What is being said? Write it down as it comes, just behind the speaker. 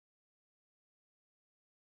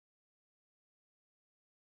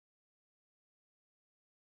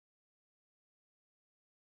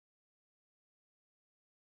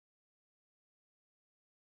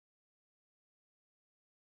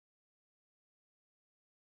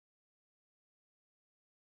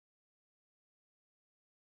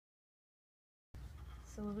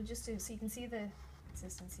So we'll just do, so you can see the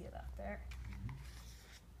consistency of that there.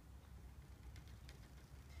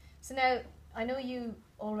 So now, I know you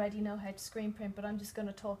already know how to screen print, but I'm just going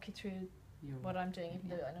to talk you through what I'm doing, even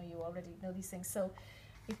though I know you already know these things. So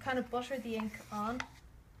you kind of butter the ink on,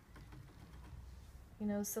 you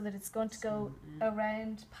know, so that it's going to go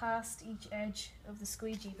around past each edge of the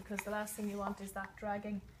squeegee, because the last thing you want is that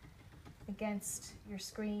dragging against your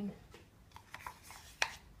screen.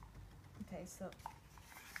 Okay, so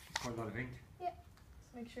quite a lot of ink. yeah,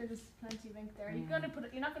 just make sure there's plenty of ink there. You're going to put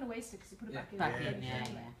it. You're not going to waste it because you put it back in. Yeah.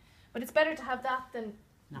 But it's better to have that than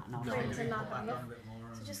Not print and not have enough.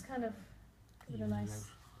 So just kind of give it a nice.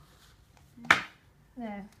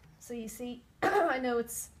 Now, so you see, I know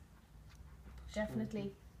it's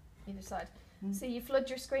definitely either side. So you flood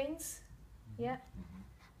your screens, yeah.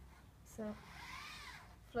 So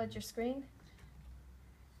flood your screen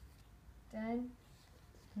down,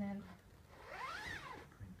 and then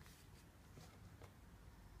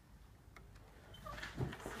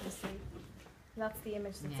so you see, that's the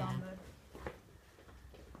image that's on